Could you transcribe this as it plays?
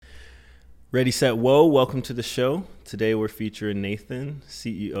Ready, set, whoa. Welcome to the show. Today we're featuring Nathan,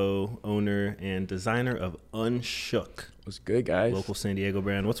 CEO, owner, and designer of UNSHOOK. What's good, guys? Local San Diego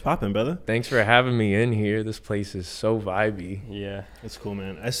brand. What's poppin', brother? Thanks for having me in here. This place is so vibey. Yeah. It's cool,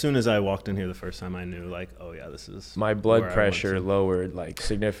 man. As soon as I walked in here the first time, I knew, like, oh, yeah, this is My blood where I pressure want to. lowered, like,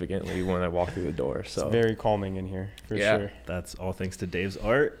 significantly when I walked through the door. So It's very calming in here, for Yeah. sure. That's all thanks to Dave's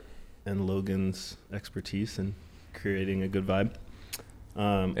art and Logan's expertise in creating a good vibe.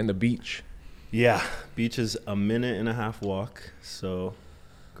 And the beach. Yeah, beach is a minute and a half walk. So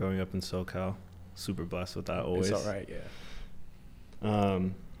growing up in SoCal, super blessed with that always. It's all right, yeah.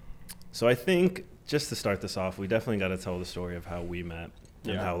 So I think just to start this off, we definitely got to tell the story of how we met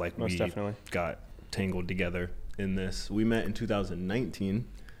and how like most we definitely got tangled together in this. We met in 2019,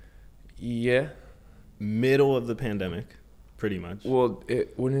 Yeah. middle of the pandemic, pretty much. Well,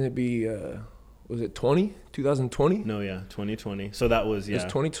 wouldn't it be, was it 2020? No, yeah, 2020. So that was, It's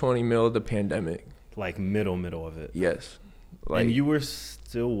 2020, middle of the pandemic. like middle of it. Yes. Like, And you were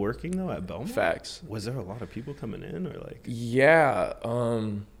still working though at Belmont? facts. Was there a lot of people coming in or like? Yeah.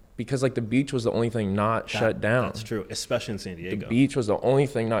 Because, like, the beach was the only thing not shut down. That's true, especially in San Diego. The beach was the only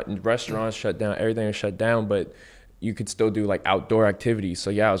thing not, restaurants shut down, everything was shut down, but you could still do like outdoor activities. So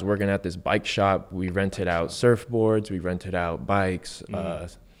yeah, I was working at this bike shop. We rented out surfboards, we rented out bikes,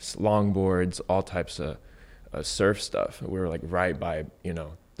 longboards, all types of surf stuff. We were like right by,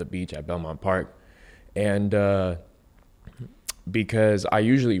 the beach at Belmont Park. And because I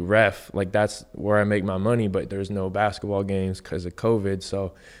usually ref, like that's where I make my money, but there's no basketball games because of COVID.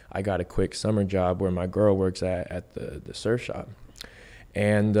 So I got a quick summer job where my girl works at the surf shop.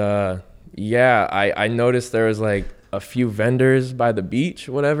 And yeah, I noticed there was like a few vendors by the beach,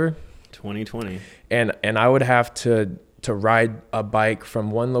 whatever. 2020. And I would have to ride a bike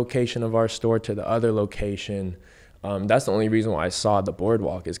from one location of our store to the other location. That's the only reason why I saw the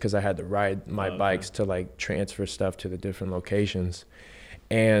boardwalk is because I had to ride my bikes to like transfer stuff to the different locations.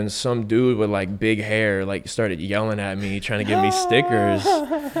 And some dude with like big hair like started yelling at me, trying to give me stickers.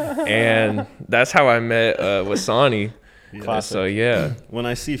 And that's how I met Wasani. Yeah. So yeah. When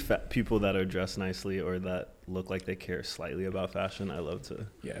I see people that are dressed nicely or that look like they care slightly about fashion, I love to.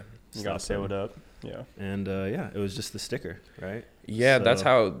 Yeah. You gotta say what up. Yeah. And yeah, it was just the sticker, right? Yeah, So- that's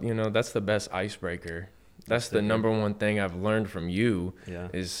how, that's the best icebreaker. That's the number one thing I've learned from you Yeah.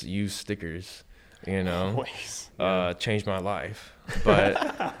 is use stickers, Always. changed my life.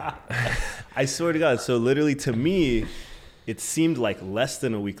 But I swear to God. So literally to me, it seemed like less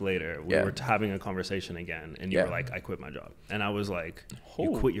than a week later, we Yeah. were having a conversation again. And you Yeah. were like, I quit my job. And I was like,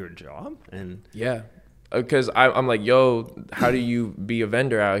 you Oh. quit your job? And yeah, because I'm like, yo, how do you be a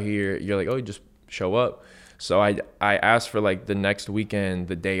vendor out here? You're like, oh, you just show up. So I asked for like the next weekend,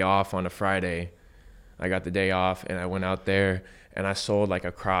 the day off on a Friday. I got the day off and I went out there and I sold like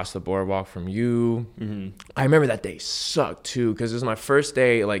across the boardwalk from you. I remember that day sucked too because it was my first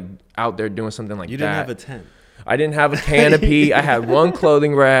day like out there doing something like that. you didn't have a tent. I didn't have a canopy. I had one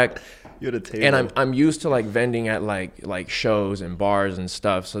clothing rack. You had a table. And I'm used to like vending at like shows and bars and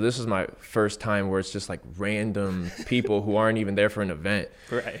stuff. So this is my first time where it's just like random people who aren't even there for an event.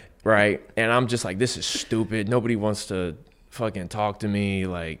 Right. Right. And I'm just like, this is stupid. Nobody wants to fucking talk to me.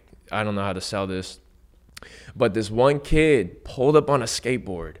 Like, I don't know how to sell this. But this one kid pulled up on a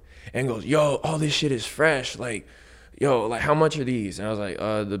skateboard and goes, yo, all this shit is fresh. Like, yo, like how much are these? And I was like,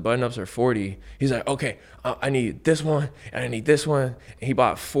 the button-ups are 40. He's like, okay, I need this one and I need this one. And he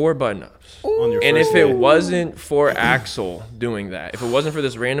bought 4 button-ups. On your And first if it day. wasn't for Axel doing that, if it wasn't for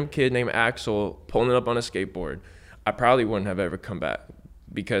this random kid named Axel pulling up on a skateboard, I probably wouldn't have ever come back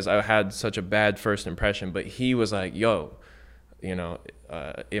because I had such a bad first impression. But he was like, yo,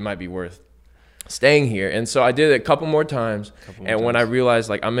 it might be worth staying here. And so I did it a couple more times. When I realized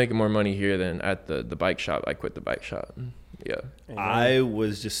like I'm making more money here than at the bike shop, I quit the bike shop. Yeah. I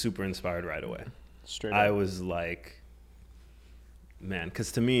was just super inspired right away. Straight I up. was like, man,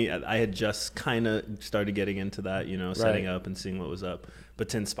 because to me, I had just kind of started getting into that, setting up and seeing what was up. But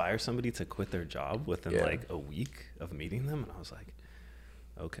to inspire somebody to quit their job within like a week of meeting them, and I was like,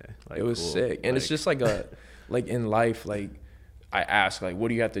 okay. Like, It was cool. sick. And it's just like like in life, like I ask, like, what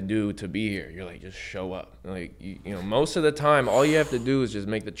do you have to do to be here? You're like, just show up. Like, most of the time, all you have to do is just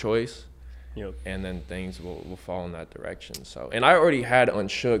make the choice. Yep. And then things will fall in that direction. So, and I already had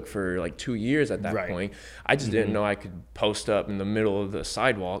UNSHOOK for like 2 years at that point. I just didn't know I could post up in the middle of the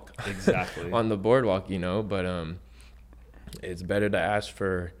sidewalk, Exactly. on the boardwalk, But it's better to ask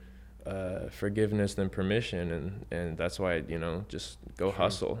for forgiveness than permission, and that's why just go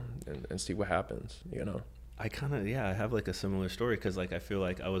hustle and see what happens. I kind of, I have like a similar story because like I feel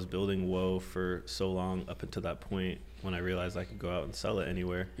like I was building Whoa for so long up until that point when I realized I could go out and sell it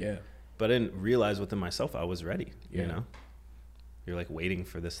anywhere. Yeah. But I didn't realize within myself I was ready, Yeah. you know? You're like waiting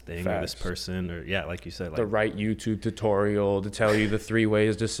for this thing Facts. or this person or like you said, like The right YouTube tutorial to tell you the 3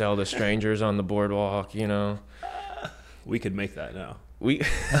 ways to sell to strangers on the boardwalk, you know? we could make that now. We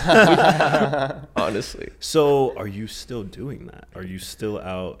honestly. So are you still doing that? Are you still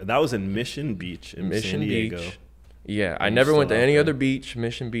out? That was in Mission Beach in San Diego. Beach. Yeah, Are I you never went still to out any there? other beach.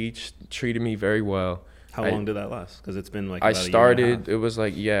 Mission Beach treated me very well. How long did that last? Because it's been like I about started, a it was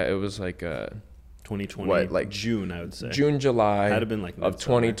like 2020, what, like June, I would say. June, July Had it been like of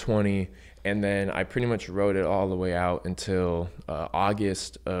midsummer. 2020. And then I pretty much rode it all the way out until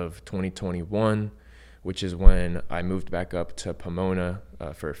August of 2021, which is when I moved back up to Pomona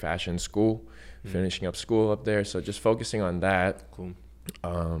for fashion school, finishing up school up there. So just focusing on that. Cool.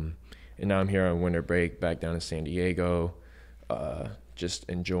 And now I'm here on winter break back down in San Diego, just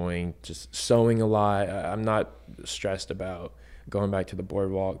enjoying, just sewing a lot. I'm not stressed about going back to the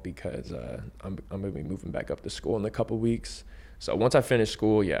boardwalk because I'm going to be moving back up to school in a couple weeks. So once I finish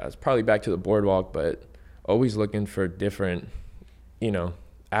school, it's probably back to the boardwalk, but always looking for different,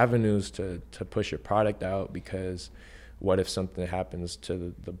 avenues to push your product out, because what if something happens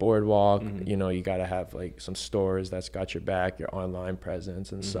to the boardwalk? You got to have like some stores that's got your back, your online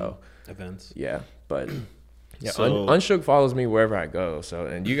presence. And so events. But So- UNSHOOK follows me wherever I go. So,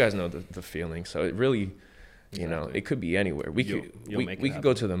 and you guys know the feeling. So it really, Exactly. it could be anywhere. We You'll make it could go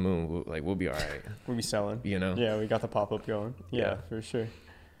happen. to the moon. We'll be all right. We'll be selling. Yeah, we got the pop-up going. Yeah, for sure.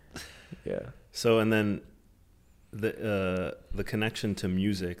 So, and then the connection to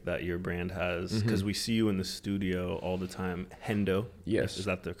music that your brand has, because we see you in the studio all the time. Hendo. Yes. Is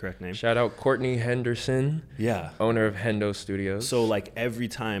that the correct name? Shout out Courtney Henderson, Yeah. owner of Hendo Studios. So like every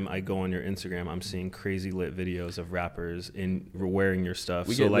time I go on your Instagram, I'm seeing crazy lit videos of rappers wearing your stuff.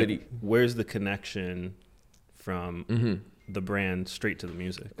 We so get like, litty. where's the connection from the brand straight to the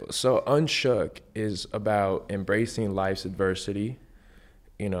music? So UNSHOOK is about embracing life's adversity,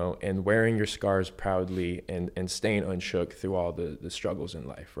 and wearing your scars proudly and staying unshook through all the struggles in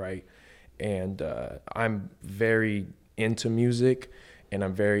life, right? And I'm very into music, and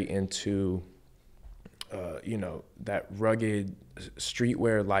I'm very into, that rugged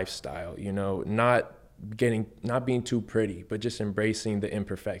streetwear lifestyle, not being too pretty, but just embracing the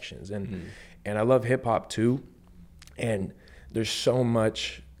imperfections. And I love hip hop too. And there's so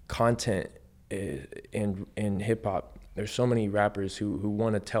much content in hip hop. There's so many rappers who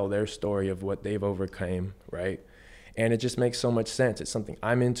want to tell their story of what they've overcame, right? And it just makes so much sense. It's something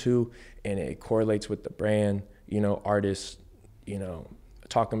I'm into, and it correlates with the brand. Artists,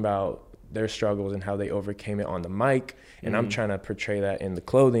 talking about their struggles and how they overcame it on the mic, and I'm trying to portray that in the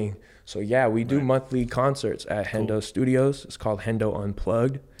clothing. So we do monthly concerts at Hendo Studios. It's called Hendo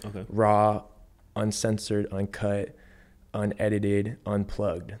Unplugged. Okay. Raw, uncensored, uncut, unedited,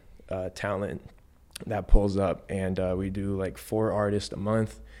 unplugged talent that pulls up. And we do like 4 artists a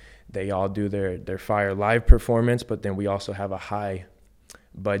month. They all do their fire live performance, but then we also have a high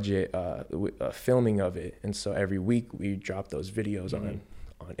budget filming of it. And so every week we drop those videos on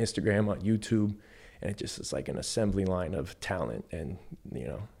Instagram, on YouTube, and it's like an assembly line of talent and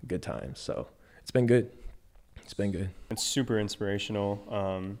good times. So it's been good. It's super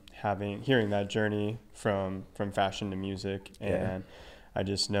inspirational, hearing that journey from fashion to music. And I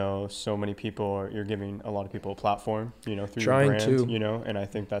just know so many people you're giving a lot of people a platform, through Trying your brand, to. and I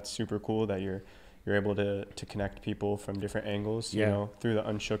think that's super cool that you're able to connect people from different angles, through the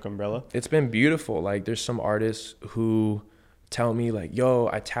UNSHOOK umbrella. It's been beautiful. Like there's some artists who tell me like, yo,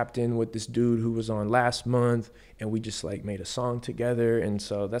 I tapped in with this dude who was on last month, and we just like made a song together. And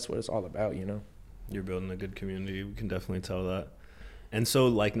so that's what it's all about, You're building a good community. We can definitely tell that. And so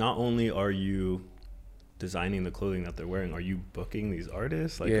like, not only are you designing the clothing that they're wearing, are you booking these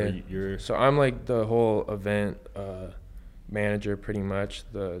artists? Like, you're So I'm like the whole event manager, pretty much,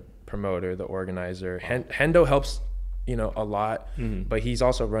 the promoter, the organizer. Hendo helps, a lot, but he's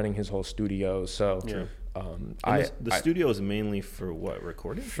also running his whole studio. So the studio is mainly for what,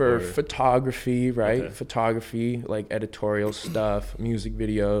 recording? For or? photography, right? Okay. Photography, like editorial stuff, music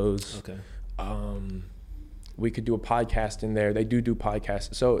videos. Okay. We could do a podcast in there. They do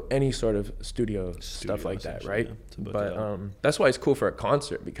podcasts. So any sort of studio stuff like that, right? Yeah, but that's why it's cool for a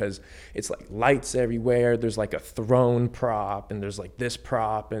concert, because it's like lights everywhere. There's like a throne prop, and there's like this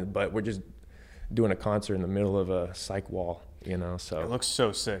prop, but we're just doing a concert in the middle of a psych wall, so. It looks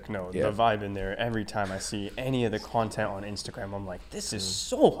so sick. The vibe in there, every time I see any of the content on Instagram, I'm like, this is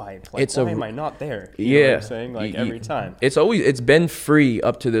so hype. Like, why am I not there? You know what I'm saying? Like, every time. It's been free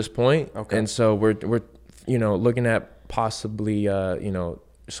up to this point. Okay. And so we're looking at possibly,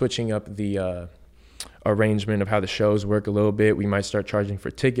 switching up the arrangement of how the shows work a little bit. We might start charging for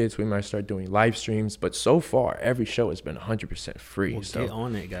tickets. We might start doing live streams. But so far, every show has been 100% free. Well, so get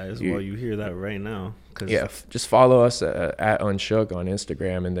on it, guys, while you hear that right now. Yeah, just follow us at UNSHOOK on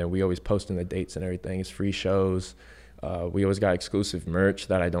Instagram, and then we always post in the dates and everything. It's free shows. We always got exclusive merch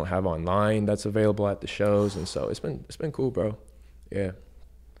that I don't have online that's available at the shows, and so it's been cool, bro. Yeah.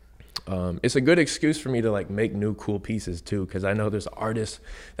 It's a good excuse for me to like make new cool pieces too, because I know there's an artist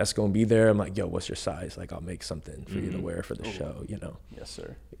that's gonna be there. I'm like, yo, what's your size? Like, I'll make something for you to wear for the show, you know? Yes,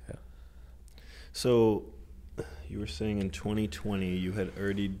 sir. Yeah. So you were saying in 2020 you had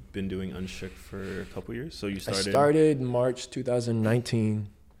already been doing UNSHOOK for a couple years. So you started. I started March 2019.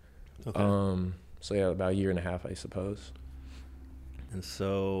 Okay. So yeah, about a year and a half, I suppose. And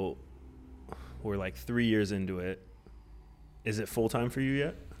so we're like 3 years into it. Is it full time for you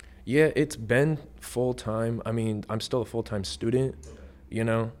yet? Yeah, it's been full time. I mean, I'm still a full time student, you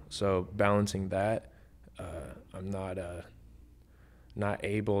know, so balancing that, I'm not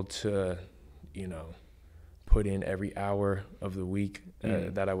able to, you know, put in every hour of the week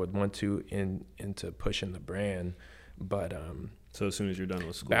that I would want to into pushing the brand. But so as soon as you're done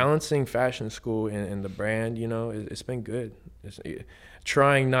with school, balancing fashion school and the brand, you know, it's been good.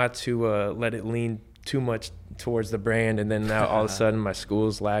 Trying not to let it lean too much towards the brand, and then now all of a sudden my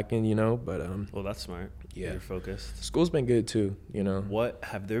school's lacking, you know. But well, that's smart. Yeah, you're focused. School's been good too, you know. What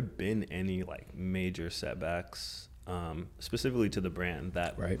have there been any like major setbacks, specifically to the brand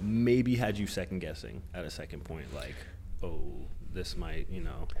that maybe had you second guessing at a second point, like, oh, this might, you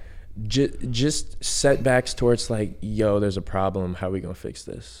know, just setbacks towards like, yo, there's a problem, how are we gonna fix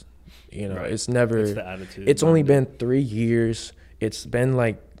this, you know? It's never, it's the attitude. It's only been 3 years. It's been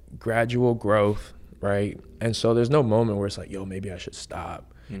like gradual growth, right? And so there's no moment where it's like, yo, maybe I should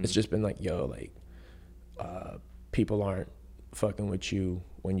stop. It's just been like, yo, like, people aren't fucking with you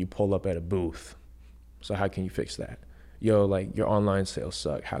when you pull up at a booth, so how can you fix that? Yo, like, your online sales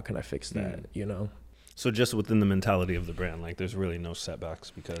suck, how can I fix that? You know? So just within the mentality of the brand, like, there's really no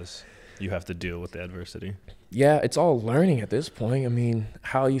setbacks because you have to deal with the adversity. Yeah, it's all learning at this point. I mean,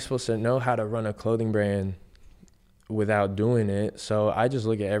 how are you supposed to know how to run a clothing brand without doing it? So I just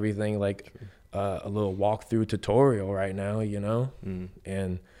look at everything like a little walkthrough tutorial right now, you know?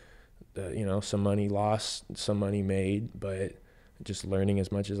 And, you know, some money lost, some money made, but just learning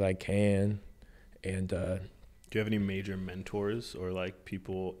as much as I can. And do you have any major mentors or like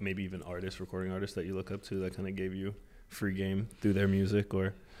people, maybe even artists, recording artists that you look up to that kind of gave you free game through their music?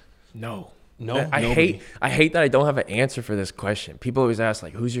 Or no, I hate that I don't have an answer for this question. People always ask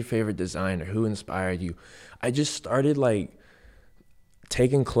like, who's your favorite designer? Who inspired you? I just started like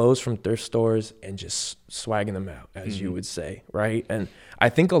taking clothes from thrift stores and just swagging them out, as you would say, right? And I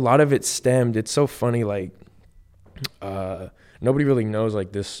think a lot of it stemmed, it's so funny, like nobody really knows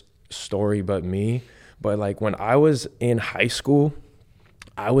like this story but me, but like when I was in high school,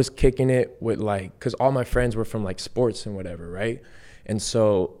 I was kicking it with like, because all my friends were from like sports and whatever, right? And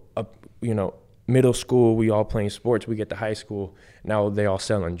so, you know, middle school, we all playing sports. We get to high school, now they all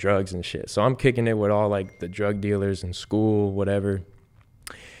selling drugs and shit. So I'm kicking it with all like the drug dealers in school, whatever.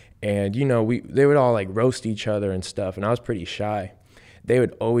 And, you know, they would all like roast each other and stuff. And I was pretty shy. They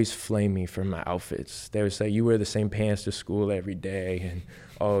would always flame me for my outfits. They would say, you wear the same pants to school every day. And,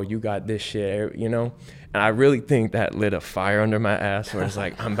 oh, you got this shit, you know? And I really think that lit a fire under my ass where it's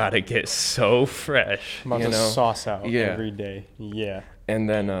like, I'm about to get so fresh. I'm about to sauce out every day. Yeah. And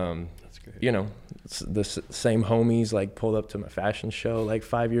then, you know, the same homies like pulled up to my fashion show like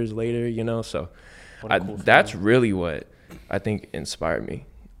 5 years later, you know? So that's really what I think inspired me.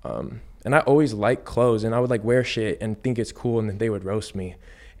 And I always liked clothes, and I would like wear shit and think it's cool, and then they would roast me.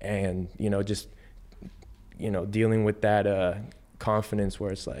 And, you know, just, you know, dealing with that confidence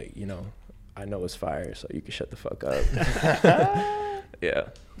where it's like, you know, I know it's fire, so you can shut the fuck up. Yeah.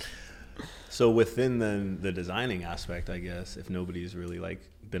 So within the designing aspect, I guess, if nobody's really like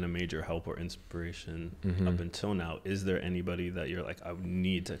been a major help or inspiration up until now, is there anybody that you're like, I would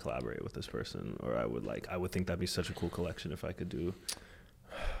need to collaborate with this person, or I would think that'd be such a cool collection if I could do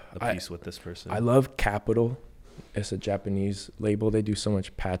a piece with this person? I love Capital. It's a Japanese label. They do so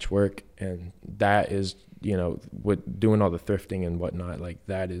much patchwork, and that is, you know, with doing all the thrifting and whatnot, like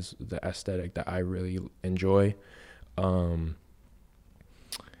that is the aesthetic that I really enjoy. In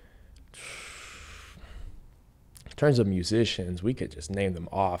terms of musicians, we could just name them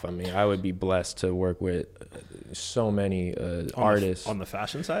off. I mean, I would be blessed to work with so many artists. On the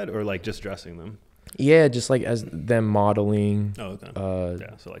fashion side, or like just dressing them? Yeah, just like as them modeling. Oh, okay.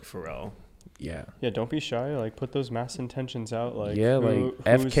 Yeah, so like Pharrell. Yeah. Yeah, don't be shy. Like, put those mass intentions out. Like, yeah, like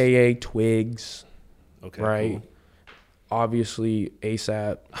FKA Twigs. Okay. Right. Cool. Obviously,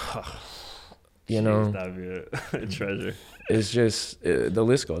 ASAP. you know, that'd be a treasure. It's just the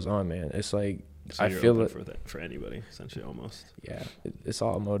list goes on, man. It's like so I feel it for anybody, essentially, almost. Yeah, it's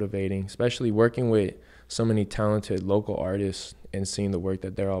all motivating, especially working with so many talented local artists and seeing the work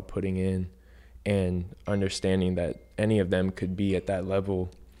that they're all putting in, and understanding that any of them could be at that level,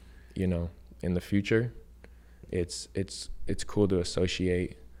 you know, in the future. It's cool to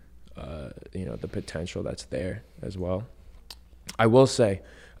associate, you know, the potential that's there as well. I will say,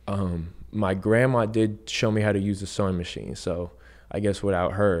 my grandma did show me how to use a sewing machine, so I guess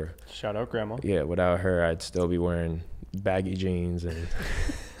without her, shout out grandma. Yeah, without her, I'd still be wearing baggy jeans and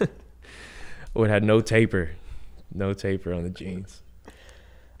would have no taper on the jeans.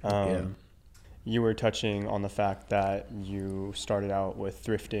 Yeah. You were touching on the fact that you started out with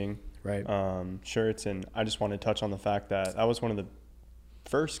thrifting, right? Shirts, and I just want to touch on the fact that that was one of the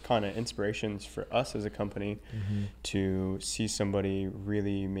first kind of inspirations for us as a company, to see somebody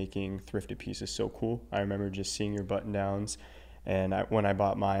really making thrifted pieces so cool. I remember just seeing your button downs, and when I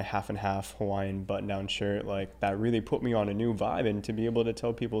bought my half and half Hawaiian button down shirt, like that really put me on a new vibe. And to be able to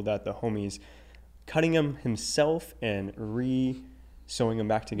tell people that the homie's cutting them himself and sewing them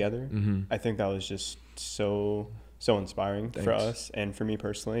back together, I think that was just so inspiring. Thanks. For us and for me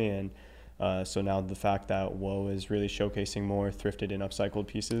personally. And so now the fact that Whoa is really showcasing more thrifted and upcycled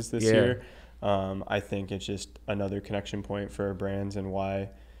pieces this year, I think it's just another connection point for our brands and why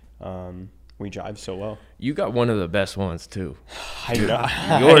we jive so well. You got one of the best ones too. I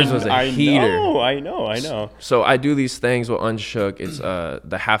know. Yours was a heater. I know. So I do these things with Unshook. It's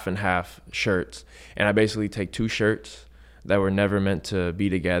the half and half shirts, and I basically take two shirts that were never meant to be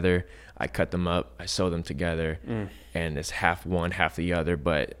together. I cut them up, I sew them together, and it's half one, half the other.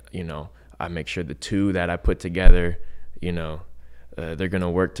 But you know, I make sure the two that I put together, you know, they're gonna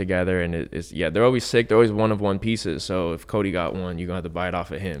work together. And they're always sick. They're always one of one pieces. So if Cody got one, you're gonna have to buy it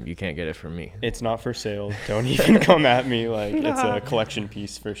off of him. You can't get it from me. It's not for sale. Don't even come at me. Like, it's a collection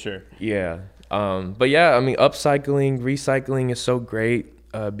piece for sure. Yeah. But yeah, I mean, recycling is so great.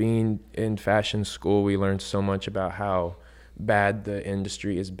 Being in fashion school, we learned so much about how bad the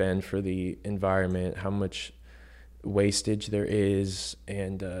industry has been for the environment, how much wastage there is,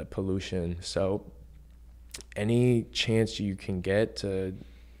 and pollution. So any chance you can get to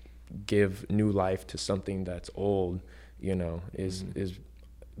give new life to something that's old, you know, is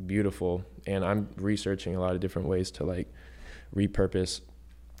beautiful. And I'm researching a lot of different ways to like repurpose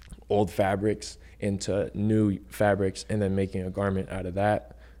old fabrics into new fabrics and then making a garment out of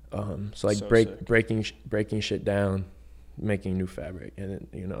that. So like breaking shit down, making new fabric, and then,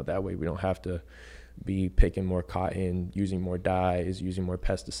 you know, that way we don't have to be picking more cotton, using more dyes, using more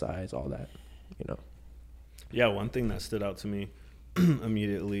pesticides, all that, you know. Yeah, one thing that stood out to me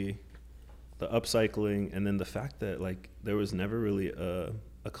immediately, the upcycling, and then the fact that like there was never really a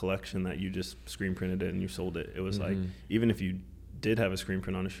collection that you just screen printed it and you sold it. It was like, even if you did have a screen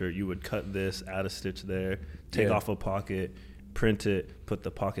print on a shirt, you would cut this, add a stitch there, take off a pocket, print it, put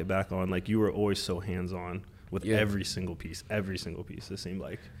the pocket back on. Like, you were always so hands-on with every single piece, it seemed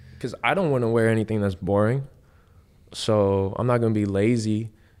like. Because I don't want to wear anything that's boring, so I'm not going to be lazy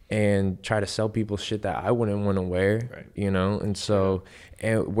and try to sell people shit that I wouldn't want to wear, right. You know? And so,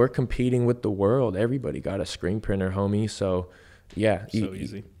 and we're competing with the world. Everybody got a screen printer, homie. So, yeah. So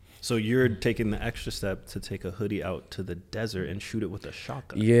easy. So you're taking the extra step to take a hoodie out to the desert and shoot it with a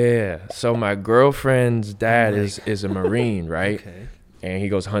shotgun. Yeah. So my girlfriend's dad is a Marine, right? Okay. And he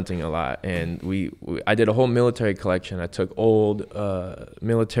goes hunting a lot. And I did a whole military collection. I took old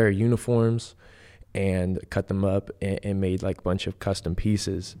military uniforms and cut them up and made like a bunch of custom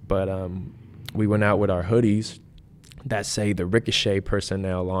pieces. But we went out with our hoodies that say the Ricochet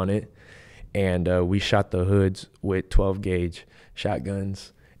personnel on it. And we shot the hoods with 12 gauge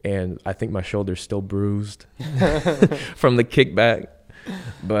shotguns. And I think my shoulder's still bruised from the kickback.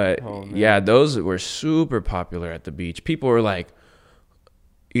 But yeah, those were super popular at the beach. People were like,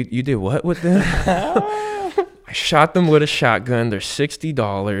 you did what with them? I shot them with a shotgun. They're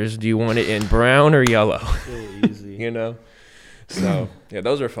 $60. Do you want it in brown or yellow? So easy. You know? So, yeah,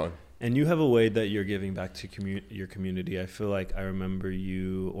 those are fun. And you have a way that you're giving back to your community. I feel like I remember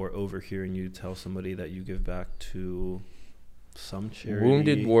you or overhearing you tell somebody that you give back to some charity.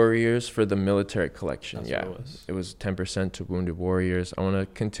 Wounded Warriors for the military collection. That's yeah, what it was. It was 10% to Wounded Warriors. I want to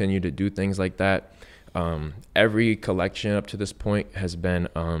continue to do things like that. Every collection up to this point has been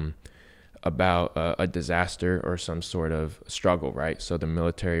about a disaster or some sort of struggle, right? So the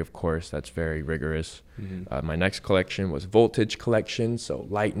military, of course, that's very rigorous. Mm-hmm. My next collection was Voltage collection, so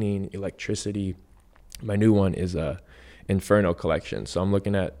lightning, electricity. My new one is a Inferno collection. So I'm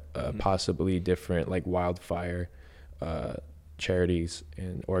looking at possibly different like wildfire charities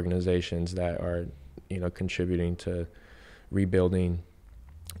and organizations that are, contributing to rebuilding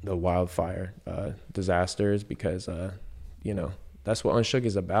the wildfire disasters, because that's what UNSHOOK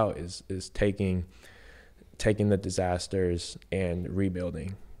is about, is taking the disasters and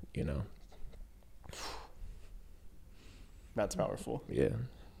rebuilding. That's powerful. Yeah.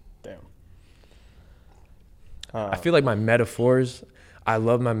 Damn. I feel like I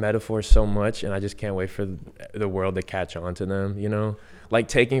love my metaphors so much, and I just can't wait for the world to catch on to them, Like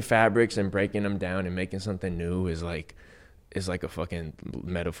taking fabrics and breaking them down and making something new is like a fucking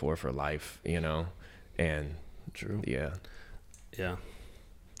metaphor for life, And True. Yeah. Yeah.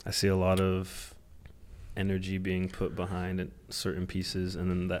 I see a lot of energy being put behind certain pieces, and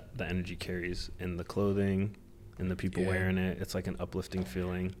then that the energy carries in the clothing and the people wearing it. It's like an uplifting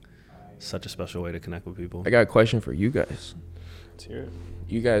feeling. Such a special way to connect with people. I got a question for you guys. Let's hear it.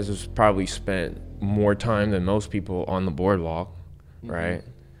 You guys have probably spent more time than most people on the boardwalk, right?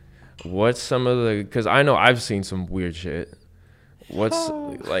 What's some of because I know I've seen some weird shit.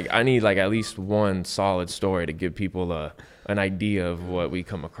 I need at least one solid story to give people an idea of what we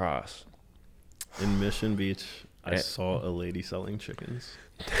come across. In Mission Beach, I saw a lady selling chickens.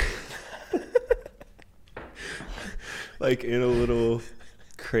 In a little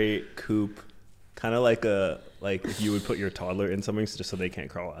crate coop, kind of like if you would put your toddler in something just so they can't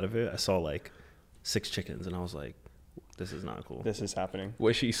crawl out of it. I saw 6 chickens, and I was like, this is not cool. This is happening.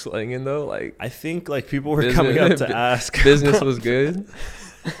 Was she slinging though? I think people were coming up to ask. Business was good.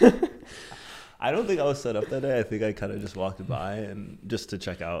 I don't think I was set up that day. I think I kind of just walked by and just to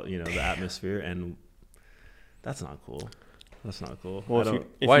check out, the atmosphere, and that's not cool. That's not cool. Well,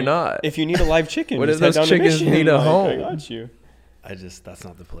 why not? If you need a live chicken, what if those chickens need a home? I got you. That's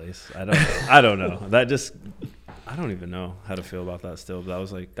not the place. I don't know. I don't even know how to feel about that still. But that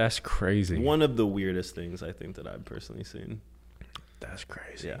was that's crazy. One of the weirdest things I think that I've personally seen. That's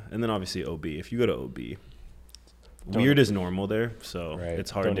crazy. Yeah. And then obviously OB. If you go to OB, weird is normal there. So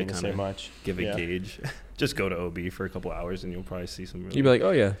it's hard to kind of give a gauge. Just go to OB for a couple hours and you'll probably see some really. You'd be like,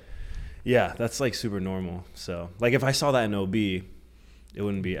 oh yeah. Yeah, that's super normal. So if I saw that in OB, it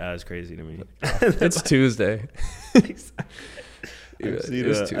wouldn't be as crazy to me. It's Tuesday.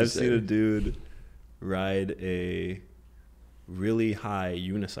 I've seen a dude ride a really high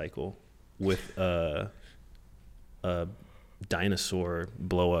unicycle with a dinosaur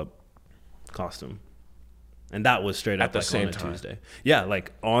blow up costume, and that was straight up at the same on a time. Tuesday. Yeah,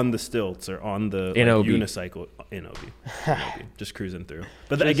 on the stilts or on the unicycle in OB, just cruising through.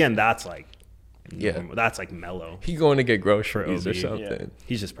 But again, that's normal. That's mellow. He going to get groceries or something. Yeah.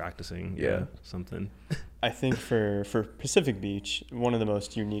 He's just practicing. Something. I think for Pacific Beach, one of the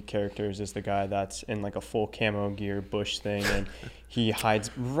most unique characters is the guy that's in a full camo gear bush thing, and he hides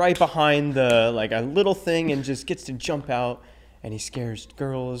right behind the a little thing and just gets to jump out, and he scares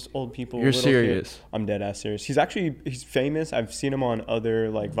girls, old people. You're serious? I'm dead ass serious. He's famous. I've seen him on other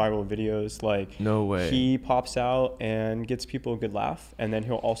viral videos. No way. He pops out and gets people a good laugh, and then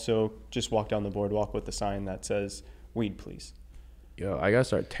he'll also just walk down the boardwalk with a sign that says "Weed, please." Yo, I gotta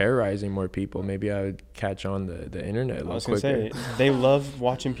start terrorizing more people. Maybe I would catch on the internet a little quicker. I was gonna say, they love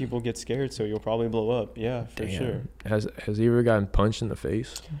watching people get scared, so you'll probably blow up. Yeah, for sure. Has he ever gotten punched in the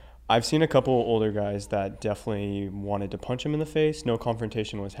face? I've seen a couple older guys that definitely wanted to punch him in the face. No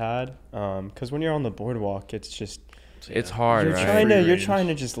confrontation was had. Because when you're on the boardwalk, it's just it's hard. You're trying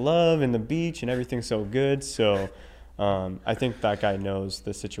to just love in the beach, and everything's so good. So I think that guy knows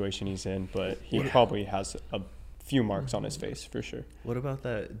the situation he's in, but he probably has a few marks on his face for sure. What about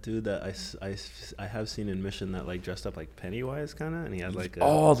that dude that I have seen in Mission that dressed up like Pennywise kind of, and he had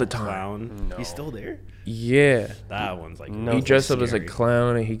all the time clown? No. He's still there? Yeah, that one's he dressed up as a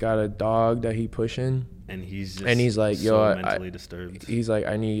clown, and he got a dog that he pushing, and he's like, so mentally disturbed. He's like,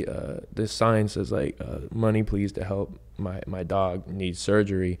 I need this sign says money please to help my dog needs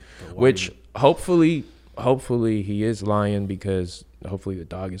surgery, which hopefully he is lying, because hopefully the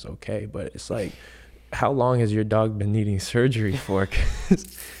dog is okay, but it's how long has your dog been needing surgery for?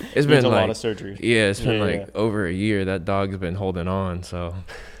 It's been a lot of surgery. Yeah, it's been over a year. That dog's been holding on. So,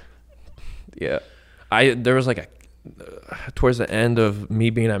 yeah, there was towards the end of me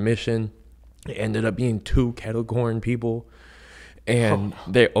being at Mission, it ended up being 2 kettle corn people, and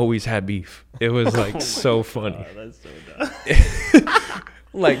they always had beef. It was so funny. God, that's so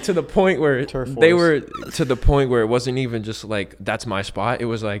dumb. To the point where they were to the point where it wasn't even just that's my spot. It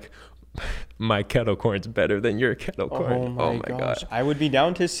was my kettle corn's better than your kettle corn. Oh my gosh. I would be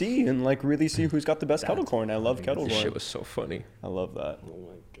down to see and really see who's got the best kettle corn. I love kettle corn. This shit was so funny. I love that. Oh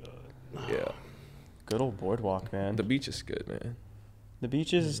my god. Yeah. Good old boardwalk, man. The beach is good, man. The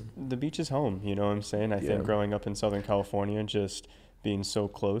beach is home. You know what I'm saying? I think growing up in Southern California, just being so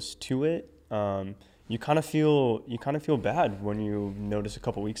close to it, you kind of feel bad when you notice a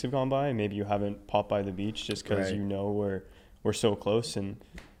couple weeks have gone by and maybe you haven't popped by the beach just because we're so close and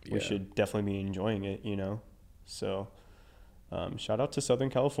we should definitely be enjoying it. So. Shout out to Southern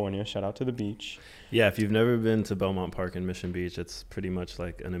California. Shout out to the beach. Yeah, if you've never been to Belmont Park in Mission Beach, it's pretty much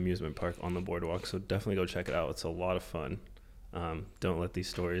like an amusement park on the boardwalk. So definitely go check it out. It's a lot of fun. Don't let these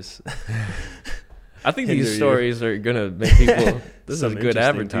stories. I think these stories are gonna make people. This is good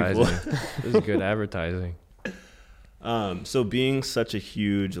advertising. This is good advertising. So being such a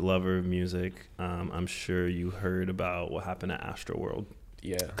huge lover of music, I'm sure you heard about what happened at Astroworld.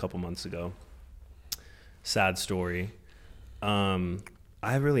 Yeah, a couple months ago. Sad story.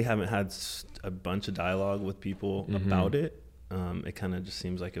 I really haven't had a bunch of dialogue with people about it. It kind of just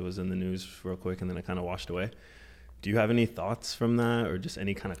seems like it was in the news real quick and then it kind of washed away. Do you have any thoughts from that or just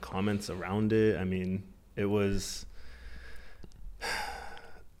any kind of comments around it? I mean, it was...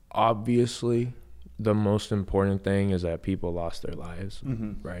 Obviously, the most important thing is that people lost their lives,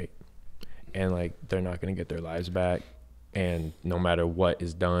 right? And like, they're not going to get their lives back. And no matter what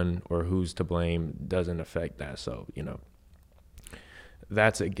is done or who's to blame doesn't affect that. So,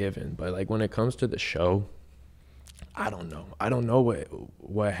 that's a given. But like when it comes to the show, I don't know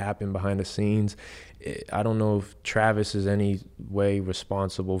what happened behind the scenes. I don't know if Travis is any way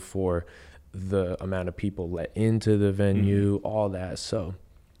responsible for the amount of people let into the venue, all that. So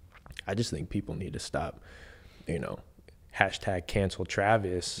I just think people need to stop, hashtag cancel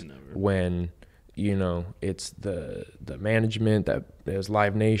Travis. Never. When it's the management that there's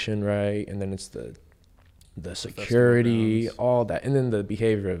Live Nation, right? And then it's the security, all that, and then the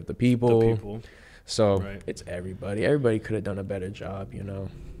behavior of the people. So it's everybody. Everybody could have done a better job,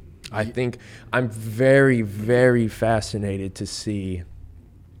 I think I'm very, very fascinated to see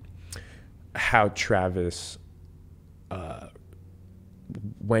how Travis,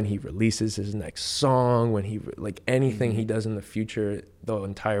 when he releases his next song, when he anything he does in the future, the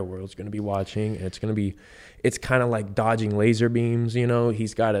entire world's going to be watching, and it's kind of like dodging laser beams,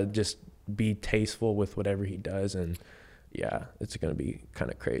 he's got to just be tasteful with whatever he does, and it's gonna be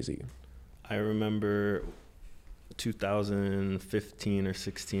kind of crazy. I remember 2015 or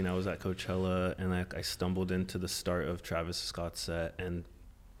 16 I was at Coachella and I stumbled into the start of Travis Scott's set, and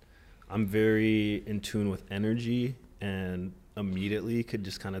I'm very in tune with energy and immediately could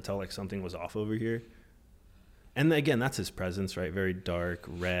just kind of tell like something was off over here. And again, that's his presence, right? Very dark,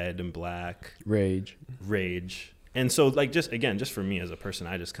 red and black, rage. And so, like, just for me as a person,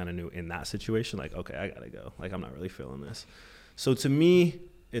 I just kind of knew in that situation, like, okay, I got to go. Like, I'm not really feeling this. So to me,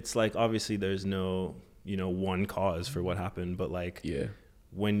 it's like, obviously there's no, one cause for what happened. But, like,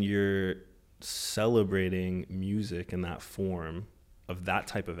 when you're celebrating music in that form of that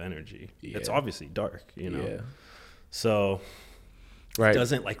type of energy, it's obviously dark, Yeah. So it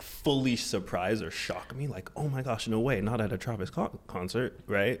doesn't, like, fully surprise or shock me. Like, oh, my gosh, no way, not at a Travis concert,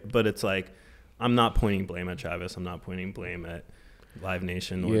 right? But it's like, I'm not pointing blame at Travis. I'm not pointing blame at Live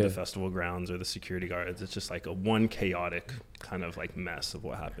Nation or the festival grounds or the security guards. It's just like a one chaotic kind of like mess of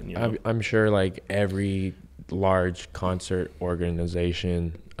what happened. I'm sure like every large concert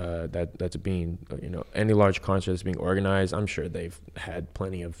organization that's being, any large concert that's being organized, I'm sure they've had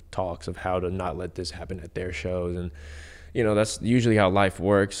plenty of talks of how to not let this happen at their shows. And, that's usually how life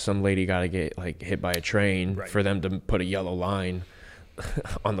works. Some lady got to get like hit by a train for them to put a yellow line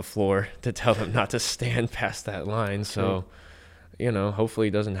on the floor to tell them not to stand past that line. So, hopefully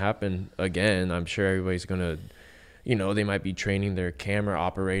it doesn't happen again. I'm sure everybody's going to, they might be training their camera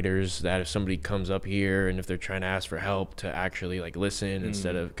operators that if somebody comes up here and if they're trying to ask for help to actually like listen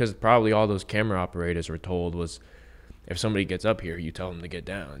instead of, because probably all those camera operators were told was, if somebody gets up here, you tell them to get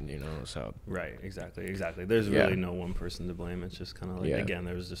down, so. Right, exactly. There's really no one person to blame. It's just kind of like, again,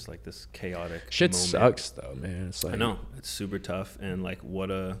 there was just like this chaotic shit moment. Sucks though, man. It's like, I know, it's super tough. And like, what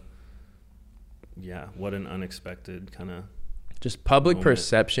an unexpected kind of just public moment.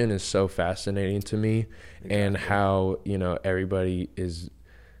 Perception is so fascinating to me. Exactly. And how, everybody is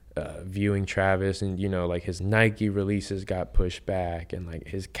viewing Travis, and, like his Nike releases got pushed back, and like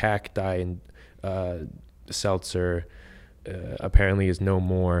his cacti and seltzer apparently is no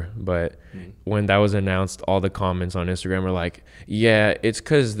more. But when that was announced, all the comments on Instagram were like, yeah, it's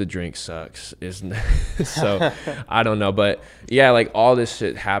because the drink sucks, isn't it? So I don't know, but like all this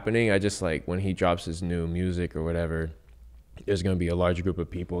shit happening, I just like when he drops his new music or whatever, there's gonna be a large group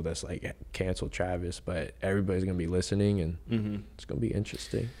of people that's like cancel Travis, but everybody's gonna be listening, and it's gonna be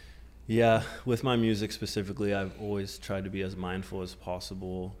interesting. Yeah, with my music specifically, I've always tried to be as mindful as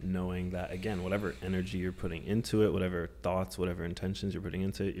possible, knowing that, again, whatever energy you're putting into it, whatever thoughts, whatever intentions you're putting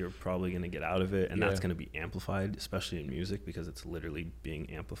into it, you're probably going to get out of it, and that's going to be amplified, especially in music, because it's literally being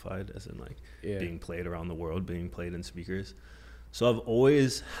amplified, as in like being played around the world, being played in speakers. So I've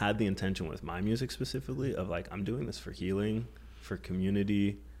always had the intention with my music specifically of like, I'm doing this for healing, for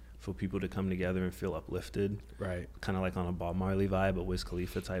community, for people to come together and feel uplifted. Right. Kind of like on a Bob Marley vibe, a Wiz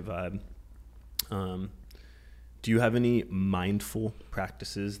Khalifa type vibe. Do you have any mindful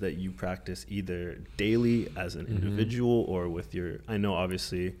practices that you practice either daily as an individual or with your, I know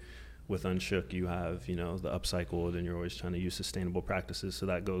obviously with UNSHOOK you have, you know, the upcycled and you're always trying to use sustainable practices. So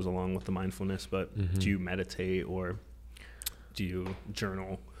that goes along with the mindfulness, but do you meditate or do you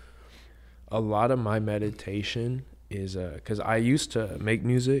journal? A lot of my meditation is because I used to make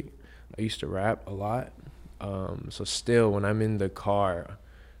music. I used to rap a lot. So still when I'm in the car,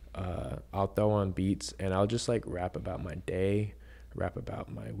 I'll throw on beats and I'll just like rap about my day, rap about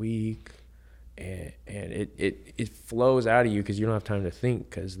my week, and it flows out of you because you don't have time to think,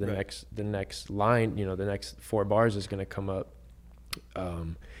 because the next line, you know, the next 4 bars is gonna come up,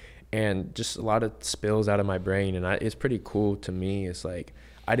 and just a lot of spills out of my brain, and it's pretty cool to me. It's like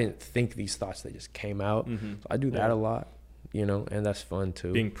I didn't think these thoughts, they just came out. So I do that a lot, you know, and that's fun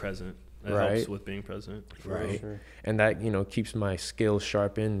too. Being present. That helps with being present. Right. Sure. And that, you know, keeps my skills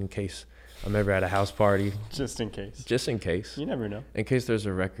sharpened in case I'm ever at a house party. Just in case. Just in case. You never know. In case there's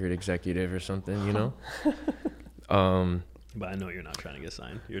a record executive or something, you know? But I know you're not trying to get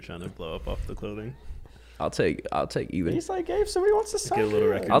signed. You're trying to blow up off the clothing. I'll take either. He's like, hey, if somebody wants to sign get a little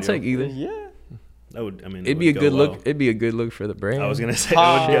record I'll deal. take either. Yeah. That would, I mean, it'd be a good look. It'd be a good look for the brand. I was gonna say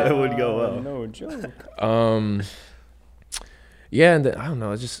it would go well. No joke. Yeah, and I don't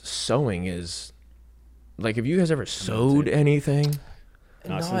know. It's just sewing is like, have you guys ever sewed anything?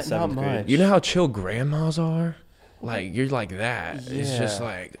 Not since 7th grade. You know how chill grandmas are? Like, you're like that. Yeah. It's just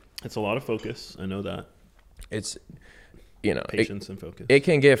like, it's a lot of focus. I know that. It's, you know, patience and focus. It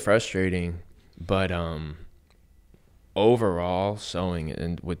can get frustrating, but overall, sewing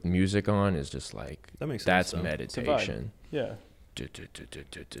and with music on is just like, that makes sense. That's meditation. Yeah.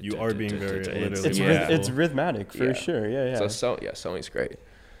 You are being very literally. It's rhythmic for sure. Yeah. So sewing's great.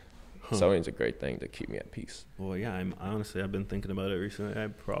 Sewing's a great thing to keep me at peace. Well, yeah. I've been thinking about it recently. I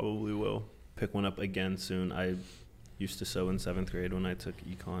probably will pick one up again soon. I used to sew in 7th grade when I took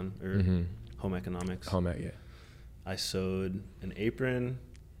econ or home economics. I sewed an apron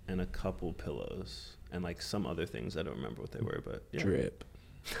and a couple pillows and like some other things. I don't remember what they were, but yeah. Drip.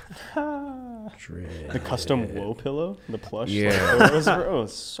 The custom woe pillow, the plush. Yeah. Oh,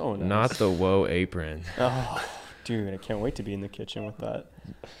 so nice. Not the woe apron. Oh, dude, I can't wait to be in the kitchen with that.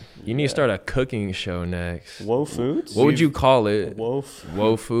 You need to start a cooking show next. Woe Foods? What would you call it? Woe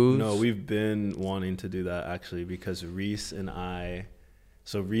Foods? No, we've been wanting to do that actually because Reese and I.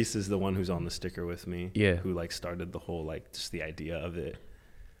 So Reese is the one who's on the sticker with me. Yeah. Who like started the whole like just the idea of it.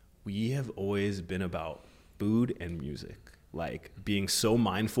 We have always been about food and music. Like being so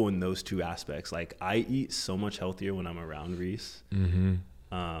mindful in those two aspects. Like I eat so much healthier when I'm around Reese.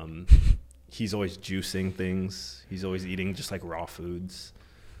 He's always juicing things. He's always eating just like raw foods.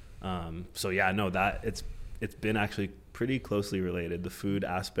 So yeah, no, that it's been actually pretty closely related. The food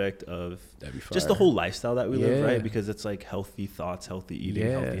aspect of just the whole lifestyle that we live, right? Because it's like healthy thoughts, healthy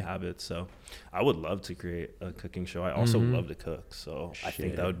eating, healthy habits. So I would love to create a cooking show. I also love to cook. So I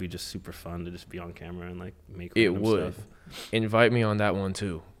think that would be just super fun to just be on camera and like make random stuff. Invite me on that one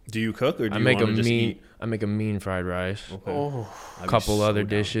too. Do you cook or do you want to just eat? I make a mean fried rice. Okay. Oh, a couple other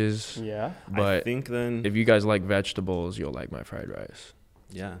dishes. Yeah. But I think then if you guys like vegetables, you'll like my fried rice.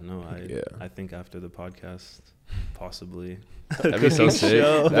 Yeah, no, I think after the podcast, possibly. That'd be so sick.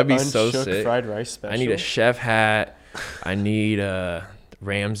 That'd be so sick. Fried rice special. I need a chef hat. I need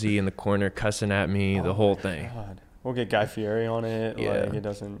Ramsey in the corner cussing at me. The whole thing. God. We'll get Guy Fieri on it. Yeah. Like it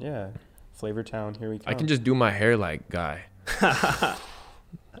doesn't. Yeah. Flavor Town. Here we come. I can just do my hair like Guy.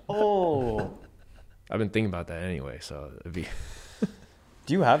 Oh. I've been thinking about that anyway, so it'd be.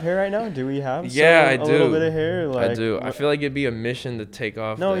 Do you have hair right now? Do we have? I do. A little bit of hair. Like, I do. I feel like it'd be a mission to take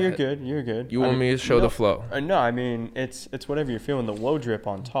off. No, you're good. You're good. You want me to show the flow? No, I mean it's whatever you're feeling. The woe drip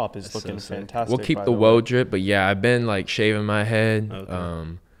on top is looking fantastic. We'll keep the woe drip, but yeah, I've been like shaving my head.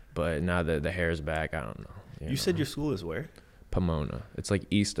 Okay. But now that the hair's back, I don't know. You said your school is where? Pomona. It's like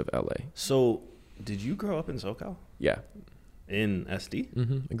east of LA. So, did you grow up in SoCal? Yeah. In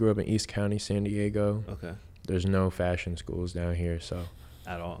SD? I grew up in East County, San Diego. Okay. There's no fashion schools down here, so.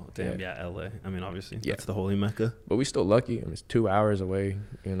 At all. Damn, yeah, LA. I mean, obviously, that's the holy Mecca. But we still lucky. I mean, it's 2 hours away,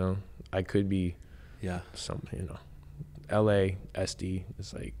 you know. I could be LA, SD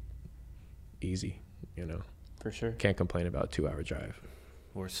is like easy, you know. For sure. Can't complain about a 2-hour drive.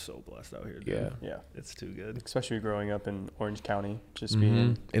 We're so blessed out here, dude. Yeah. Yeah. It's too good. Especially growing up in Orange County, just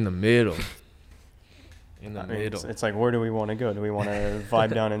being in the middle. It's like, where do we want to go? Do we want to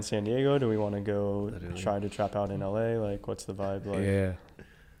vibe down in San Diego? Do we want to go try to trap out in LA? Like, what's the vibe like? Yeah.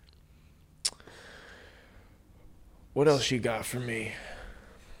 What else you got for me?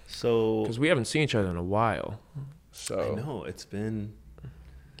 So, because we haven't seen each other in a while. So I know it's been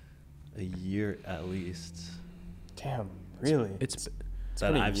a year at least. Damn, really? It's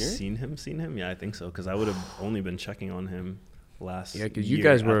that I've seen him. Yeah, I think so. Because I would have only been checking on him last. Yeah, because you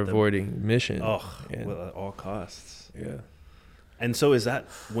guys were avoiding mission. Oh, well, at all costs. Yeah. And so is that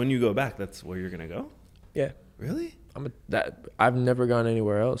when you go back? That's where you're gonna go? Yeah. Really? I've never gone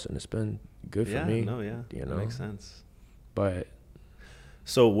anywhere else, and it's been good for me. No, yeah. You know, that makes sense. But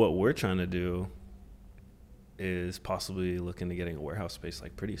so what we're trying to do is possibly looking to getting a warehouse space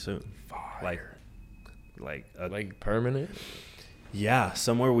like pretty soon. Fire. Like permanent. Yeah,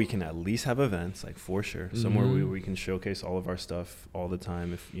 somewhere we can at least have events, like for sure. Somewhere we can showcase all of our stuff all the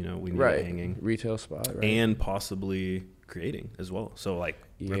time if, you know, we need it hanging. Retail spot, right. And possibly creating as well. So like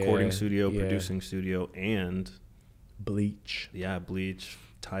recording studio, producing studio, and bleach. Yeah, bleach,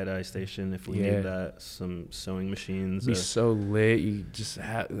 tie-dye station if we need that, some sewing machines. It'd be so lit. You just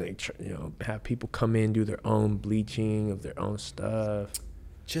have have people come in, do their own bleaching of their own stuff.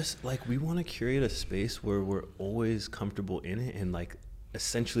 Just like we want to curate a space where we're always comfortable in it, and like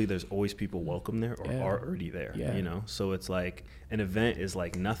essentially there's always people welcome there or are already there, you know? So it's like an event is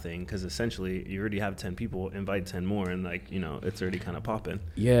like nothing because essentially you already have 10 people, invite 10 more, and like, you know, it's already kind of popping.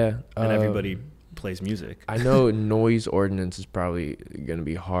 Yeah. And everybody plays music. I know noise ordinance is probably going to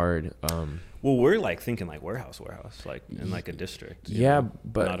be hard. Well, we're like thinking like warehouse, like in like a district. Yeah, know,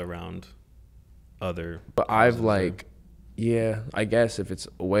 but not around other. But I've like, I guess if it's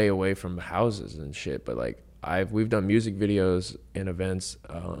way away from houses and shit, but like we've done music videos and events,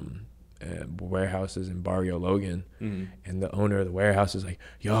 warehouses in Barrio Logan, and the owner of the warehouse is like,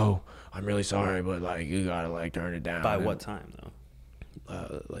 "Yo, I'm really sorry, but like you gotta like turn it down." By what time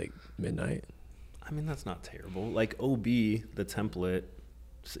though? Like midnight. I mean, that's not terrible. Like OB, the template,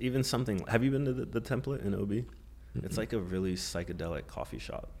 even something. Have you been to the template in OB? Mm-hmm. It's like a really psychedelic coffee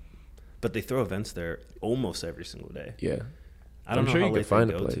shop, but they throw events there almost every single day. Yeah. I don't know how late they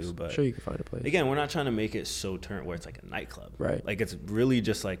go to, but I'm sure you can find a place. Again, we're not trying to make it so turnt where it's like a nightclub. Right. Like it's really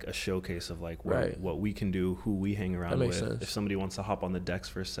just like a showcase of like what we can do, who we hang around with. Sense. If somebody wants to hop on the decks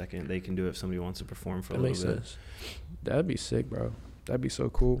for a second, they can do it. If somebody wants to perform for a little bit. That makes sense. That'd be sick, bro. That'd be so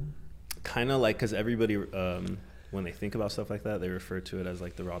cool. Kind of like, because everybody, when they think about stuff like that, they refer to it as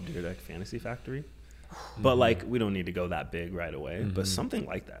like the Rob Dyrdek Fantasy Factory. But like, we don't need to go that big right away. But something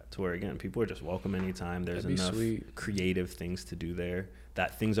like that, to where again, people are just welcome anytime. There's enough creative things to do there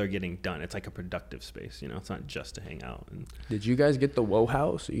that things are getting done. It's like a productive space, you know. It's not just to hang out. And did you guys get the Whoa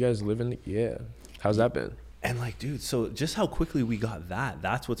House? You guys live in the How's that been? And like, dude, so just how quickly we got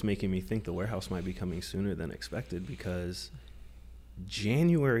that's what's making me think the warehouse might be coming sooner than expected, because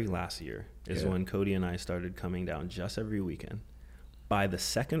January last year is when Cody and I started coming down just every weekend. By the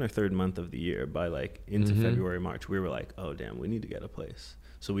second or third month of the year, by like into February, March, we were like, oh, damn, we need to get a place.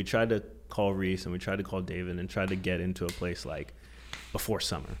 So we tried to call Reese and we tried to call David and tried to get into a place like before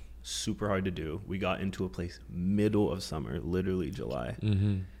summer. Super hard to do. We got into a place middle of summer, literally July.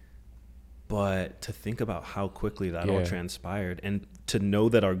 But to think about how quickly that all transpired, and to know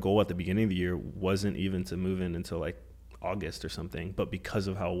that our goal at the beginning of the year wasn't even to move in until like August or something, but because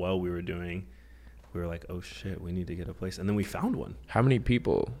of how well we were doing, we were like, oh shit, we need to get a place. And then we found one. How many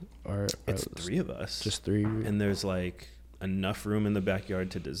people are it's 3 of us. Just 3. And there's like enough room in the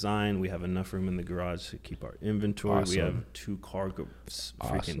backyard to design. We have enough room in the garage to keep our inventory. We have 2-car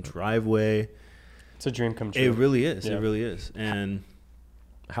freaking driveway. It's a dream come true. It really is. It really is. And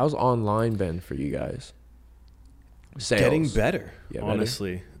how's online been for you guys? Sales. Getting better,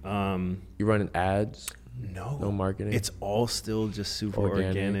 honestly. You running ads? No marketing. It's all still just super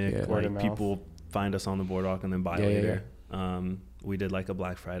organic. Like people find us on the boardwalk and then buy later. We did like a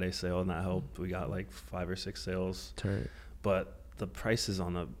Black Friday sale and that helped. We got like 5 or 6 sales. But the prices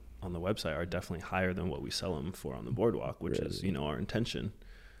on the website are definitely higher than what we sell them for on the boardwalk, which is, you know, our intention.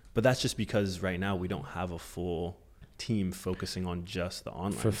 But that's just because right now we don't have a full team focusing on just the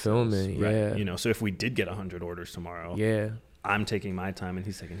online fulfillment. Right? You know, so if we did get 100 orders tomorrow, I'm taking my time and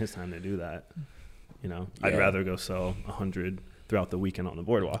he's taking his time to do that. You know, I'd rather go sell 100 throughout the weekend on the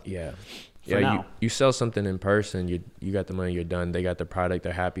boardwalk. You sell something in person, you got the money, you're done. They got the product,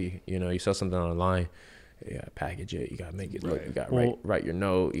 they're happy. You know, you sell something online, You gotta package it. You gotta make it look. You gotta write your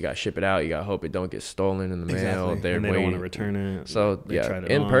note. You gotta ship it out. You gotta hope it don't get stolen in the mail. They're and they don't want to return it. So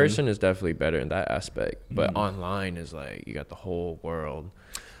in person is definitely better in that aspect. But online is like you got the whole world.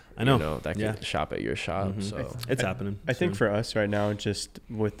 I know. That can shop at your shop. So it's happening. I think for us right now, just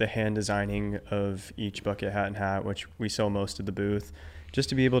with the hand designing of each bucket hat and hat, which we sell most of the booth, just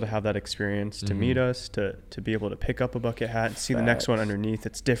to be able to have that experience, to meet us, to be able to pick up a bucket hat and see the next one underneath.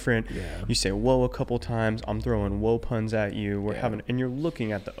 It's different. Yeah. You say whoa a couple times. I'm throwing whoa puns at you. We're having, and you're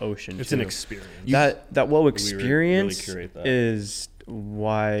looking at the ocean. It's an experience. That whoa experience really is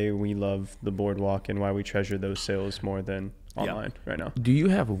why we love the boardwalk and why we treasure those sales more than online right now. Do you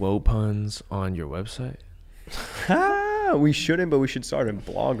have whoa puns on your website? We shouldn't, but we should start a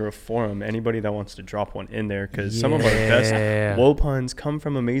blog or a forum. Anybody that wants to drop one in there, because some of our best whoa puns come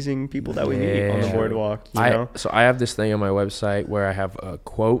from amazing people that we meet on the boardwalk. So I have this thing on my website where I have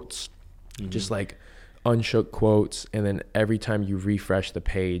quotes, just like UNSHOOK quotes, and then every time you refresh the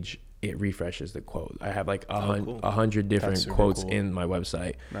page, it refreshes the quote. I have like 100 different quotes in my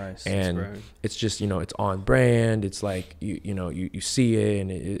website. Nice. And it's just, it's on brand. It's like, you see it and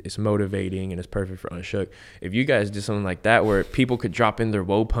it's motivating and it's perfect for UNSHOOK. If you guys did something like that where people could drop in their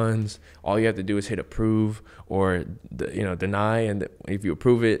whoa puns, all you have to do is hit approve or, deny. And if you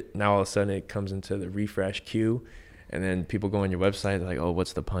approve it, now all of a sudden it comes into the refresh queue. And then people go on your website, they're like, oh,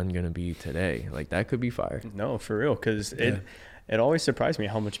 what's the pun going to be today? Like that could be fire. No, for real. Because it always surprised me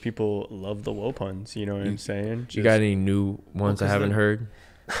how much people love the whoa puns. You know what I'm saying? You got any new ones I haven't heard?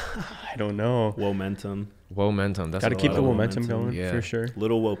 I don't know. Momentum. That's got to keep the momentum going for sure.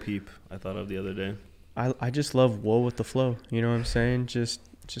 Little whoa peep. I thought of the other day. I just love whoa with the flow. You know what I'm saying? Just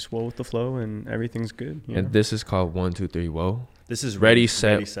whoa with the flow and everything's good. You know? This is called 1, 2, 3 whoa. This is ready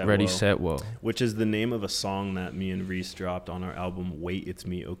set whoa, which is the name of a song that me and Reese dropped on our album Wait It's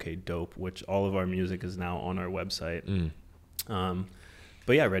Me Okay Dope, which all of our music is now on our website.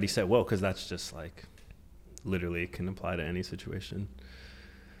 But yeah, ready set whoa, because that's just like literally can apply to any situation.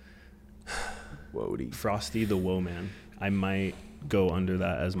 Whoa-dee. Frosty the Whoa Man. I might go under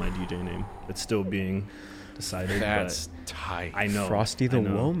that as my DJ name. It's still being decided. That's tight. I know. Frosty the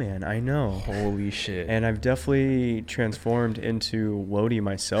Whoa Man. I know. Holy shit. And I've definitely transformed into Wody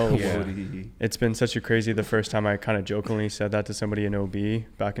myself. It's been such a crazy, the first time I kind of jokingly said that to somebody in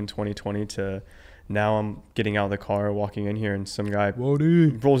OB back in 2020 to now I'm getting out of the car, walking in here, and some guy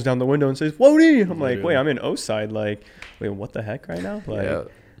rolls down the window and says, Wody! I'm like, wait, I'm in O side. Like, wait, what the heck right now? Like,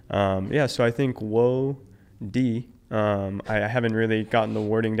 so I think Whoa D. I haven't really gotten the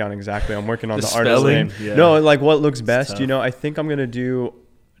wording down exactly. I'm working on the artist name. Yeah. No, like what looks best. I think I'm going to do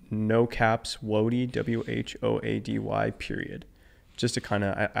no caps Wody, WHOADY, period. Just to kind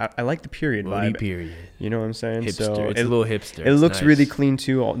of, I like the period vibe. Period. You know what I'm saying? Hipster. So it's a little hipster. It looks really clean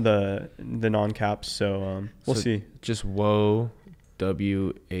too, the non-caps. So we'll see. Just whoa,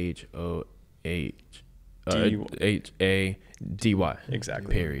 WHOHADY.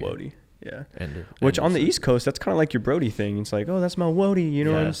 Exactly. Period. Wody. Yeah. Which on the East Coast, that's kind of like your Brody thing. It's like, oh, that's my Wody. You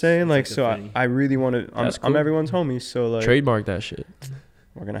know what I'm saying? Like, so I really want to, I'm everyone's homie. So like. Trademark that shit.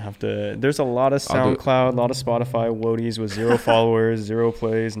 We're going to have to, there's a lot of SoundCloud, a lot of Spotify Wodies with 0 followers, 0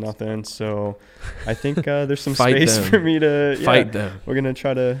 plays, nothing. So I think there's some space for me to fight them. We're going to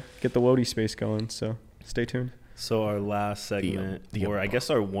try to get the Wody space going. So stay tuned. So our last segment, or I guess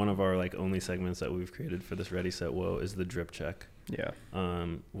one of our like only segments that we've created for this Ready Set Whoa is the drip check. Yeah.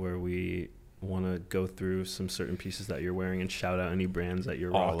 Where we want to go through some certain pieces that you're wearing and shout out any brands that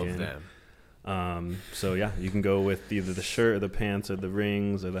you're rocking. All of them. So yeah, you can go with either the shirt or the pants or the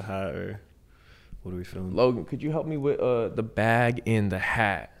rings or the hat or what are we feeling? Logan, could you help me with the bag and the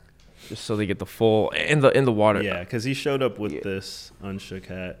hat, just so they get the full in the water? Yeah, because he showed up with this UNSHOOK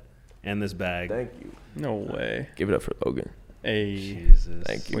hat and this bag. Thank you. No way. Give it up for Logan. Hey, Jesus.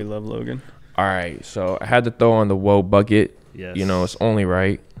 Thank you. We love Logan. All right, so I had to throw on the whoa bucket. Yes. It's only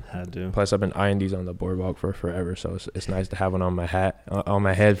right. Had to. Plus, I've been eyeing these on the boardwalk for forever, so it's nice to have one on my on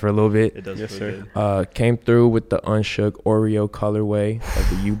my head for a little bit. It does. Yes, sir. Good. Came through with the UNSHOOK Oreo colorway of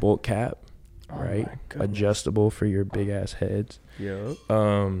the U-bolt cap, right? Adjustable for your big ass heads. Yep.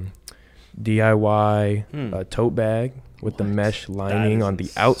 DIY tote bag with the mesh lining on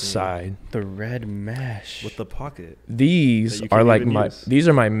the outside. The red mesh with the pocket. These are like these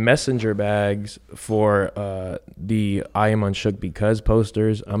are my messenger bags for the I Am UNSHOOK Because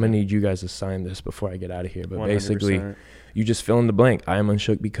posters. I'm gonna need you guys to sign this before I get out of here. But 100%. Basically, you just fill in the blank. I am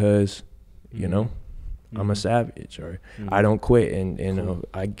UNSHOOK because, I'm a savage, or I don't quit, and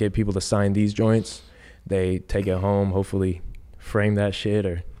I get people to sign these joints. They take it home, hopefully frame that shit,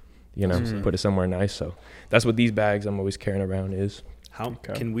 or put it somewhere nice. So that's what these bags I'm always carrying around is. How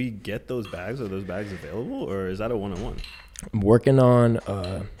can we get those bags? Are those bags available, or is that a one-on-one? I'm working on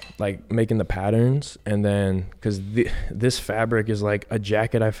like making the patterns, and then because this fabric is like a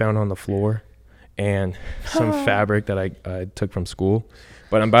jacket I found on the floor and some fabric that I took from school,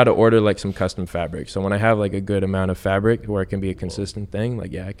 but I'm about to order like some custom fabric. So when I have like a good amount of fabric where it can be a consistent thing,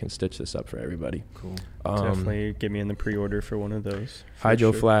 like I can stitch this up for everybody. Cool. Definitely get me in the pre-order for one of those.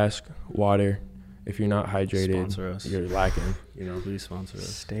 Hydro flask, water. If you're not hydrated, you're lacking. Please sponsor us.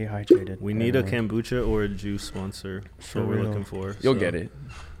 Stay hydrated. We need a kombucha or a juice sponsor. What we're looking for. You'll get it.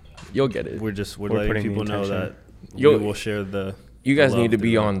 You're letting people know that we will share the. You guys need to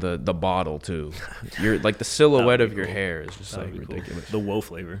be on the bottle too. You're like the silhouette of your hair is just like ridiculous. Cool. The whoa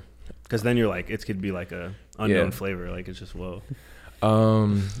flavor, because then you're like it could be like a unknown flavor. Like it's just whoa.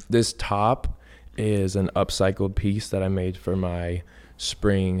 This top is an upcycled piece that I made for my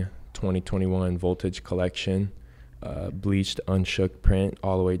spring 2021 Voltage collection, bleached UNSHOOK print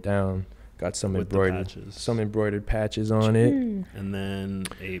all the way down. Got some embroidered patches on it, and then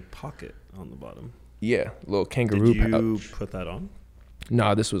a pocket on the bottom. Yeah, little kangaroo. Did you put that on?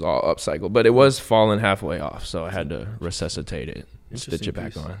 No, this was all upcycled, but it was falling halfway off, so I had to resuscitate it and stitch it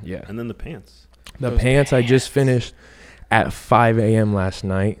back on. Yeah, and then the pants. The pants I just finished at 5 a.m. last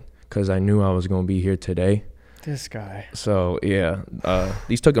night because I knew I was gonna be here today. This guy. So yeah,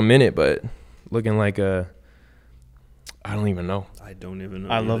 these took a minute, but looking like I don't even know. I don't even know.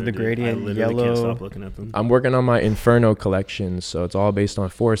 I love the gradient. I literally yellow. Can't stop looking at them. I'm working on my Inferno collection, so it's all based on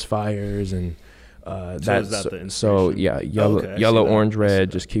forest fires and is that the inspiration? yellow, orange, red,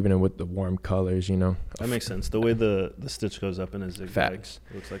 just keeping it with the warm colors, That makes sense. The way the stitch goes up in a zigzag. Facts.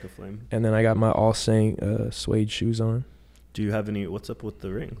 It looks like a flame. And then I got my All Saint suede shoes on. Do you have any? What's up with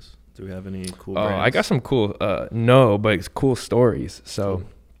the rings? Do we have any cool? Oh, brands? I got some cool. No, but it's cool stories. So, cool.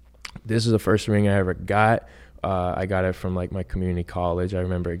 This is the first ring I ever got. I got it from like my community college. I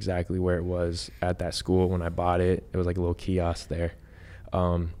remember exactly where it was at that school when I bought it. It was like a little kiosk there.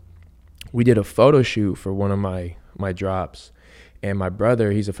 We did a photo shoot for one of my drops, and my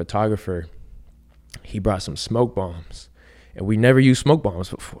brother, he's a photographer. He brought some smoke bombs, and we never used smoke bombs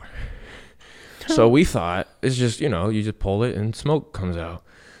before. So we thought it's just, you just pull it and smoke comes out.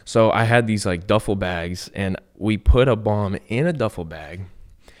 So I had these like duffel bags, and we put a bomb in a duffel bag,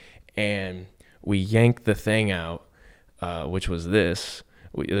 and we yanked the thing out, which was this.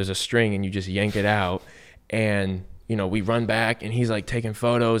 There's a string, and you just yank it out, and we run back, and he's like taking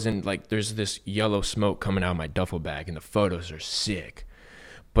photos, and like there's this yellow smoke coming out of my duffel bag, and the photos are sick.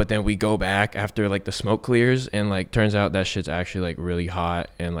 But then we go back after like the smoke clears, and like turns out that shit's actually like really hot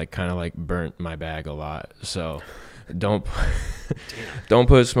and like kind of like burnt my bag a lot. So don't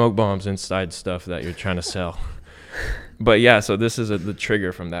put smoke bombs inside stuff that you're trying to sell. But yeah, so this is the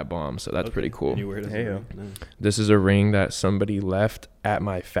trigger from that bomb, so that's pretty cool. This is a ring that somebody left at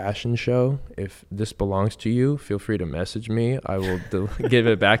my fashion show. If this belongs to you, feel free to message me. I will give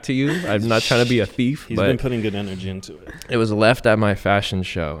it back to you. I'm not trying to be a thief. He's been putting good energy into it. It was left at my fashion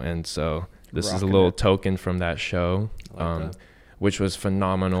show, and so this is a little token from that show, which was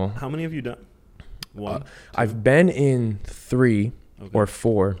phenomenal. How many have you done? One? I've been in 3 or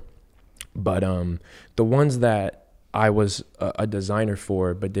 4, but the ones that I was a designer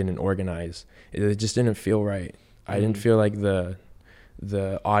for but didn't organize, it just didn't feel right. I didn't feel like the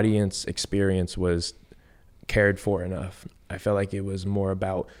audience experience was cared for enough. I felt like it was more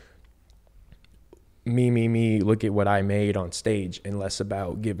about me, look at what I made on stage, and less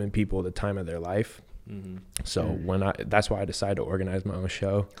about giving people the time of their life. So that's why I decided to organize my own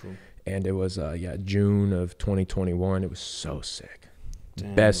show. Cool. And it was June of 2021. It was so sick.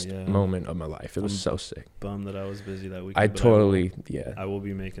 Damn, best moment of my life. It was so sick. Bummed that I was busy that weekend. I will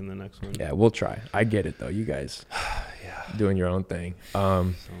be making the next one. Yeah, we'll try. I get it though. You guys doing your own thing. So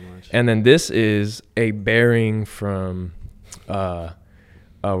much. And then this is a bearing from a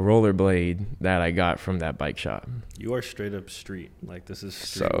rollerblade that I got from that bike shop. You are straight up street. Like this is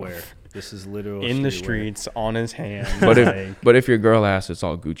streetwear. This is literal in the streets on his hand. But if your girl asks, it's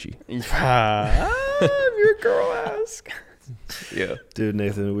all Gucci. Your girl asks. Yeah, dude,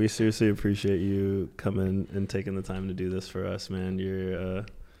 Nathan, we seriously appreciate you coming and taking the time to do this for us, man. You're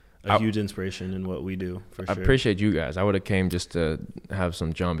a huge inspiration in what we do. For sure. I appreciate you guys. I would have came just to have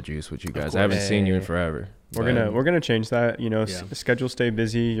some Jamba Juice with you guys. I haven't seen you in forever. We're gonna change that. Schedule stay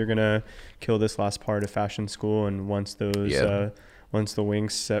busy. You're gonna kill this last part of fashion school, and once the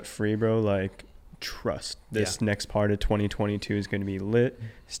wings set free, bro, like trust this next part of 2022 is gonna be lit.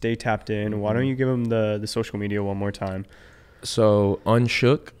 Stay tapped in. Why don't you give them the social media one more time? So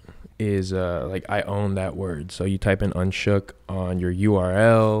UNSHOOK is I own that word. So you type in UNSHOOK on your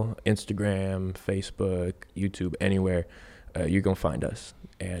URL, Instagram, Facebook, YouTube, anywhere. you're going to find us.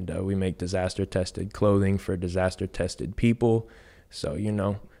 And we make disaster-tested clothing for disaster-tested people. So, you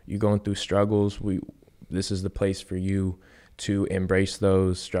know, you're going through struggles. This is the place for you to embrace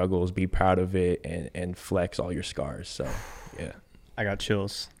those struggles, be proud of it, and flex all your scars. So, yeah. I got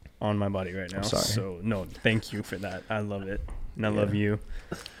chills on my body right now. I'm sorry. So, no, thank you for that. I love it. And I love you.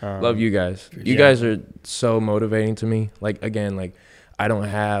 Love you guys. You guys are so motivating to me. Like, again, like, I don't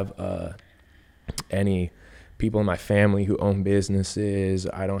have any people in my family who own businesses.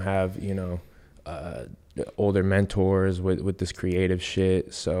 I don't have, you know, older mentors with this creative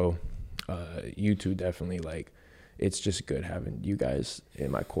shit. So you two definitely, like, it's just good having you guys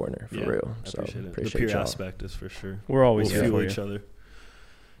in my corner for real. So appreciate the peer y'all. aspect is for sure. We're always we'll here fuel for each other.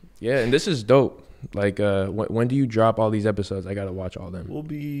 Yeah, and this is dope. Like, when do you drop all these episodes? I gotta watch all of them. We'll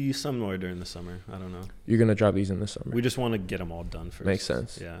be somewhere during the summer. I don't know. You're gonna drop these in the summer. We just want to get them all done first. Makes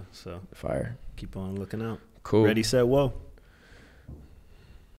sense. Yeah. So Fire. keep on looking out. Cool. Ready, set, whoa.